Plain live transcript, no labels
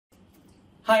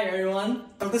Hi everyone,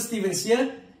 Dr. Stevens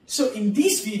here. So in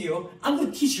this video, I'm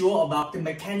going to teach you all about the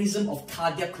mechanism of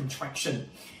cardiac contraction.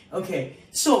 Okay,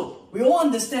 so we all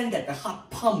understand that the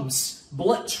heart pumps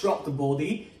blood throughout the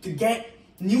body to get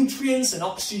nutrients and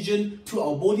oxygen to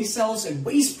our body cells and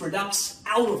waste products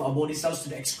out of our body cells to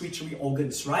the excretory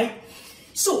organs, right?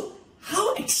 So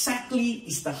how exactly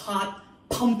is the heart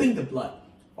pumping the blood?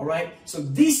 Alright, so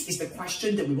this is the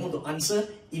question that we want to answer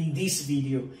in this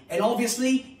video. And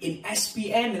obviously, in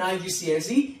SPM and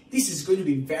IGCSE, this is going to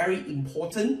be a very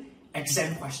important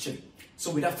exam question.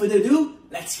 So without further ado,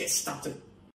 let's get started.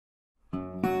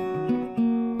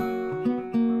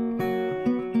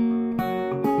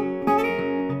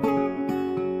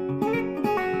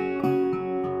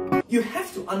 You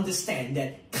have to understand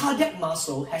that cardiac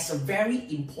muscle has a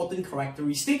very important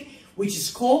characteristic, which is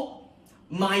called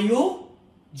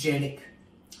myogenic.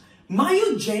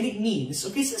 Myogenic means,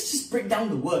 okay, so let's just break down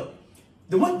the word.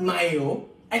 The word myo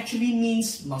actually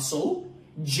means muscle,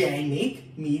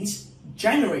 genic means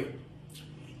generate.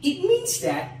 It means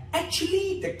that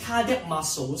actually the cardiac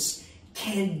muscles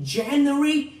can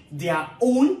generate their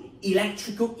own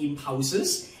electrical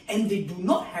impulses and they do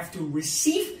not have to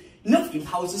receive nerve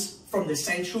impulses from the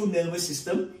central nervous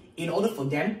system in order for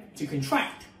them to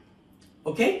contract.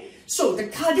 Okay? So the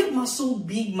cardiac muscle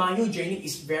being myogenic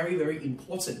is very, very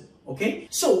important. Okay?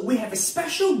 So we have a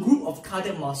special group of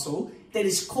cardiac muscle that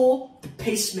is called the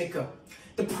pacemaker.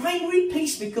 The primary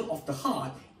pacemaker of the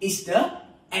heart is the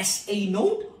SA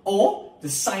node or the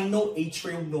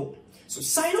sinoatrial node. So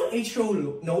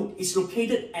sinoatrial node is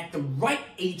located at the right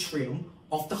atrium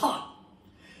of the heart.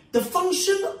 The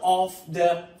function of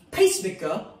the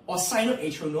pacemaker or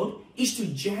sinoatrial node is to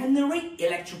generate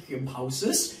electrical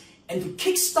impulses and to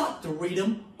kickstart the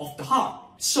rhythm of the heart.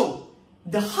 So,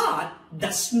 the heart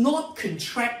does not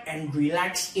contract and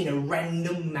relax in a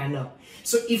random manner.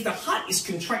 So, if the heart is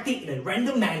contracting in a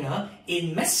random manner,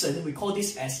 in medicine, we call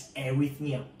this as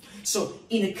arrhythmia. So,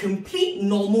 in a complete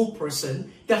normal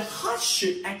person, the heart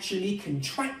should actually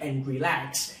contract and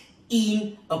relax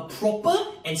in a proper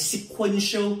and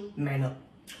sequential manner.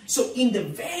 So, in the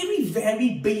very,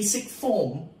 very basic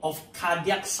form of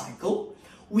cardiac cycle,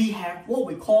 we have what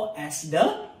we call as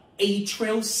the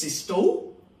atrial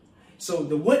systole. So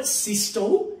the word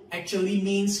systole actually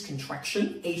means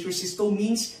contraction. Atrial systole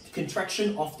means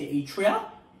contraction of the atria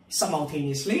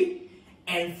simultaneously,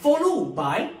 and followed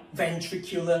by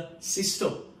ventricular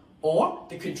systole or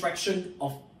the contraction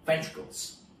of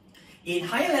ventricles. In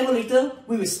higher level later,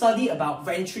 we will study about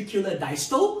ventricular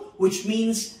diastole, which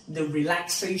means the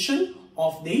relaxation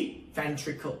of the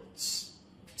ventricles.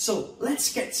 So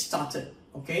let's get started.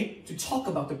 Okay, to talk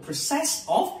about the process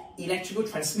of electrical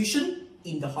transmission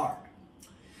in the heart.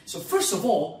 So first of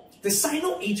all, the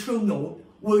sinoatrial node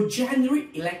will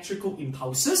generate electrical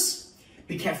impulses.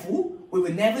 Be careful, we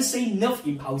will never say nerve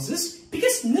impulses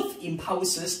because nerve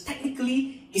impulses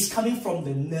technically is coming from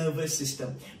the nervous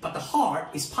system, but the heart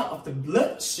is part of the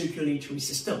blood circulatory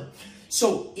system.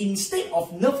 So instead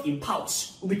of nerve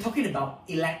impulse, we'll be talking about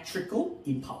electrical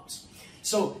impulse.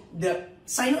 So the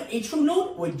sinoatrial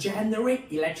node will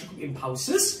generate electrical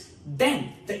impulses,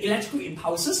 then the electrical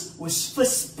impulses will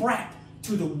first spread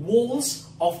to the walls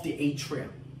of the atria.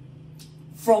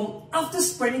 After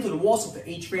spreading to the walls of the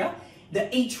atria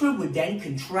will then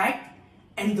contract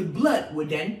and the blood will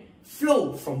then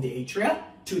flow from the atria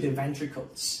to the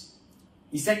ventricles.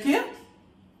 Is that clear?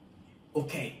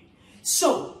 Okay,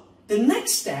 so the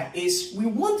next step is we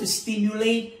want to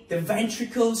stimulate the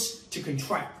ventricles to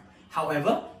contract.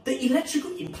 However, the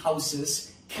electrical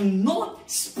impulses cannot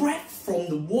spread from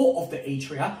the wall of the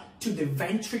atria to the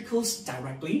ventricles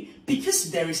directly because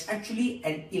there is actually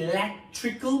an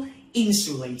electrical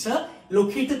insulator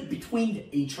located between the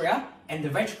atria and the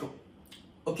ventricle.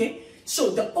 Okay, so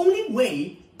the only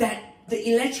way that the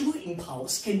electrical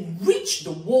impulse can reach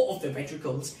the wall of the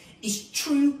ventricles is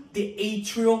through the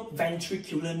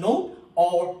atrioventricular node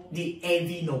or the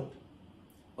AV node.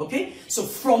 Okay, so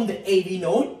from the AV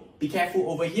node, be careful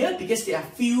over here because there are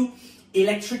few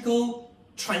electrical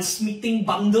transmitting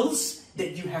bundles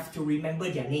that you have to remember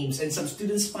their names, and some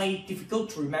students find it difficult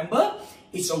to remember.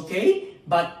 It's okay,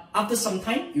 but after some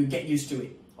time you get used to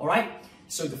it. Alright,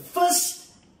 so the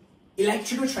first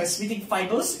electrical transmitting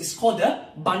fibers is called the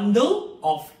bundle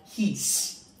of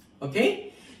His.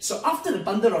 Okay, so after the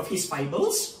bundle of His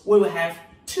fibers, we will have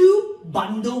two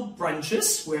bundle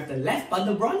branches. We have the left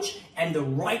bundle branch and the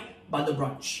right bundle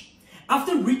branch.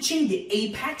 After reaching the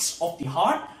apex of the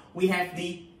heart, we have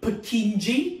the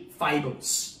Purkinje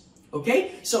fibers.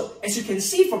 Okay, so as you can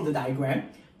see from the diagram,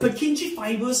 Purkinje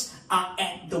fibers are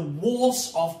at the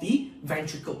walls of the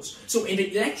ventricles. So when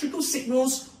the electrical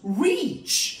signals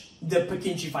reach the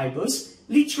Purkinje fibers,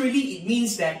 literally it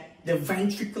means that the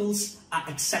ventricles are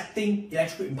accepting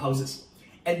electrical impulses.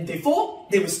 And therefore,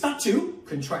 they will start to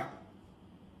contract.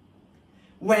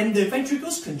 When the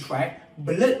ventricles contract,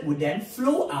 blood will then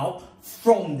flow out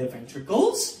from the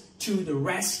ventricles to the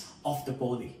rest of the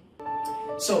body.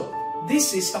 So,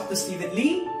 this is Dr. Stephen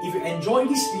Lee. If you enjoyed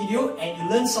this video and you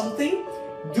learned something,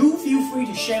 do feel free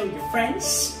to share with your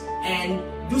friends and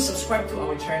do subscribe to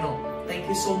our channel. Thank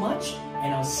you so much,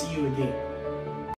 and I'll see you again.